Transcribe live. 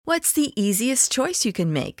What's the easiest choice you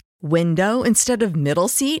can make? Window instead of middle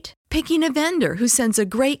seat? Picking a vendor who sends a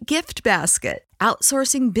great gift basket?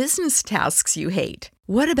 Outsourcing business tasks you hate?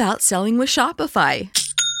 What about selling with Shopify?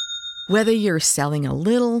 Whether you're selling a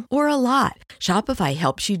little or a lot, Shopify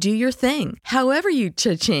helps you do your thing, however you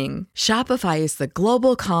cha-ching. Shopify is the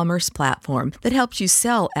global commerce platform that helps you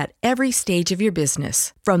sell at every stage of your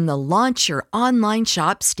business. From the launch your online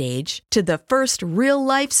shop stage to the first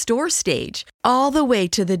real-life store stage, all the way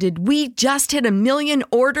to the did we just hit a million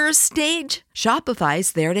orders stage.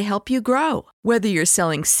 Shopify's there to help you grow. Whether you're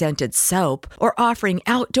selling scented soap or offering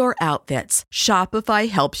outdoor outfits, Shopify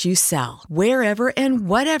helps you sell. Wherever and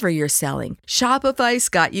whatever you're selling, Shopify's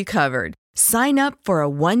got you covered. Sign up for a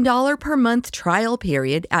 $1 per month trial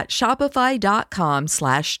period at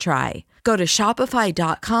shopify.com/try. Go to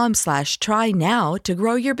shopify.com/try now to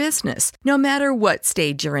grow your business, no matter what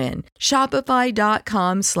stage you're in.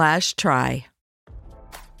 Shopify.com/try.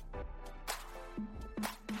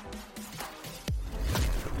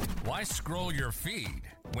 Why scroll your feed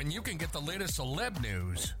when you can get the latest celeb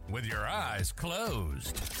news with your eyes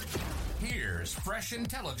closed? Here's fresh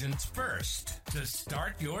intelligence first to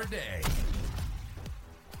start your day.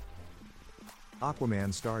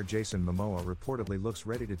 Aquaman star Jason Momoa reportedly looks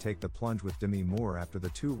ready to take the plunge with Demi Moore after the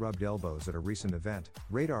two rubbed elbows at a recent event,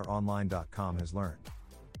 RadarOnline.com has learned.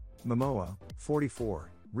 Momoa, 44,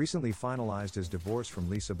 recently finalized his divorce from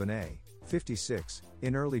Lisa Bonet, 56,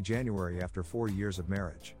 in early January after 4 years of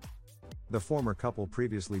marriage. The former couple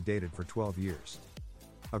previously dated for 12 years.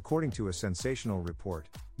 According to a sensational report,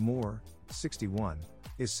 Moore, 61,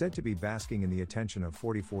 is said to be basking in the attention of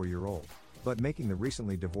 44-year-old, but making the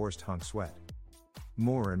recently divorced hunk sweat.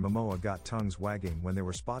 Moore and Momoa got tongues wagging when they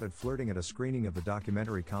were spotted flirting at a screening of the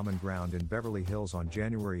documentary Common Ground in Beverly Hills on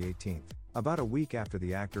January 18, about a week after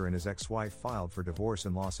the actor and his ex-wife filed for divorce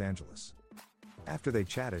in Los Angeles. After they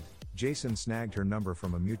chatted, Jason snagged her number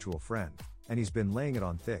from a mutual friend, and he's been laying it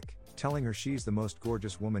on thick, telling her she's the most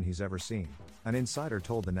gorgeous woman he's ever seen, an insider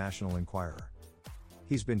told the National Enquirer.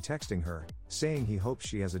 He's been texting her, saying he hopes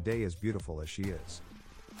she has a day as beautiful as she is.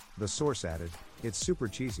 The source added, "It's super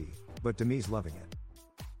cheesy, but Demi's loving it."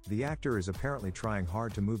 The actor is apparently trying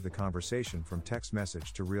hard to move the conversation from text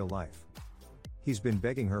message to real life. He's been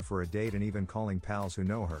begging her for a date and even calling pals who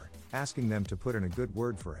know her, asking them to put in a good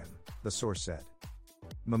word for him, the source said.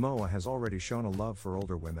 Momoa has already shown a love for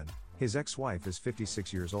older women. His ex-wife is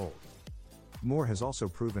 56 years old. Moore has also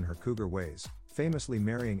proven her cougar ways, famously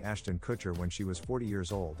marrying Ashton Kutcher when she was 40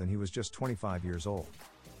 years old and he was just 25 years old.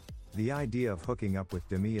 The idea of hooking up with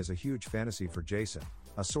Demi is a huge fantasy for Jason,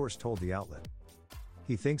 a source told the outlet.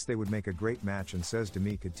 He thinks they would make a great match and says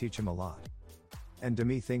Demi could teach him a lot. And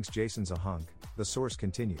Demi thinks Jason's a hunk, the source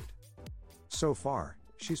continued. So far,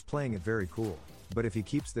 she's playing it very cool, but if he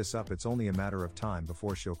keeps this up it's only a matter of time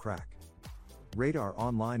before she'll crack.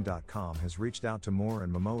 RadarOnline.com has reached out to Moore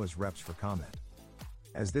and Momoa's reps for comment.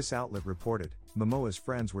 As this outlet reported, Momoa's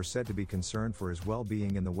friends were said to be concerned for his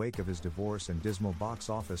well-being in the wake of his divorce and dismal box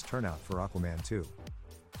office turnout for Aquaman 2.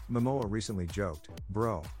 Momoa recently joked,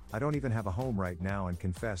 "Bro, I don't even have a home right now," and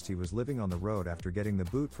confessed he was living on the road after getting the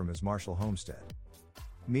boot from his Marshall homestead.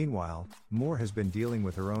 Meanwhile, Moore has been dealing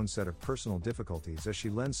with her own set of personal difficulties as she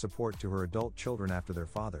lends support to her adult children after their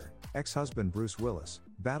father, ex-husband Bruce Willis,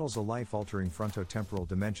 battles a life-altering frontotemporal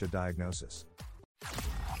dementia diagnosis.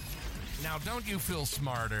 Now don't you feel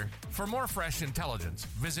smarter? For more fresh intelligence,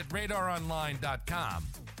 visit RadarOnline.com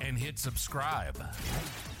and hit subscribe.